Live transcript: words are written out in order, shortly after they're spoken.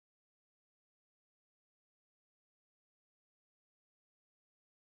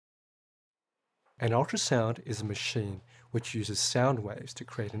An ultrasound is a machine which uses sound waves to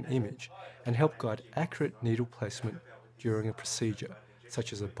create an image and help guide accurate needle placement during a procedure,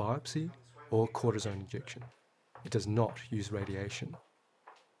 such as a biopsy or cortisone injection. It does not use radiation.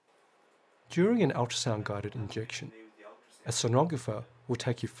 During an ultrasound-guided injection, a sonographer will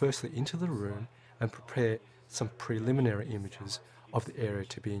take you firstly into the room and prepare some preliminary images of the area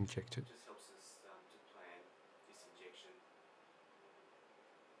to be injected.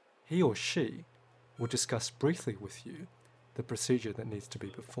 He or she will discuss briefly with you the procedure that needs to be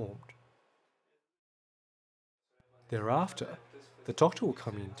performed. Thereafter, the doctor will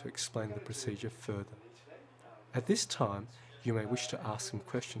come in to explain the procedure further. At this time, you may wish to ask some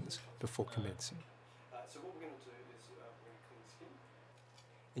questions before commencing.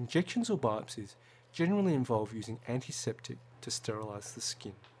 Injections or biopsies generally involve using antiseptic to sterilize the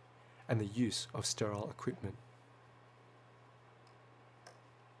skin and the use of sterile equipment.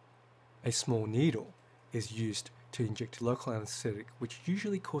 A small needle is used to inject local anesthetic, which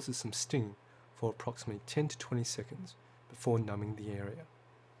usually causes some stinging for approximately 10 to 20 seconds before numbing the area.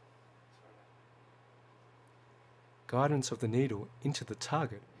 Guidance of the needle into the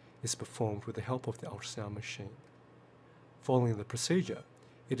target is performed with the help of the ultrasound machine. Following the procedure,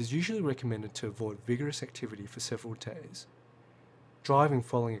 it is usually recommended to avoid vigorous activity for several days. Driving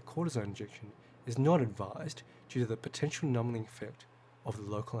following a cortisone injection is not advised due to the potential numbing effect of the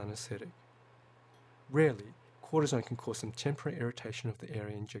local anesthetic. Rarely, cortisone can cause some temporary irritation of the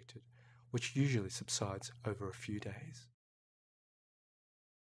area injected, which usually subsides over a few days.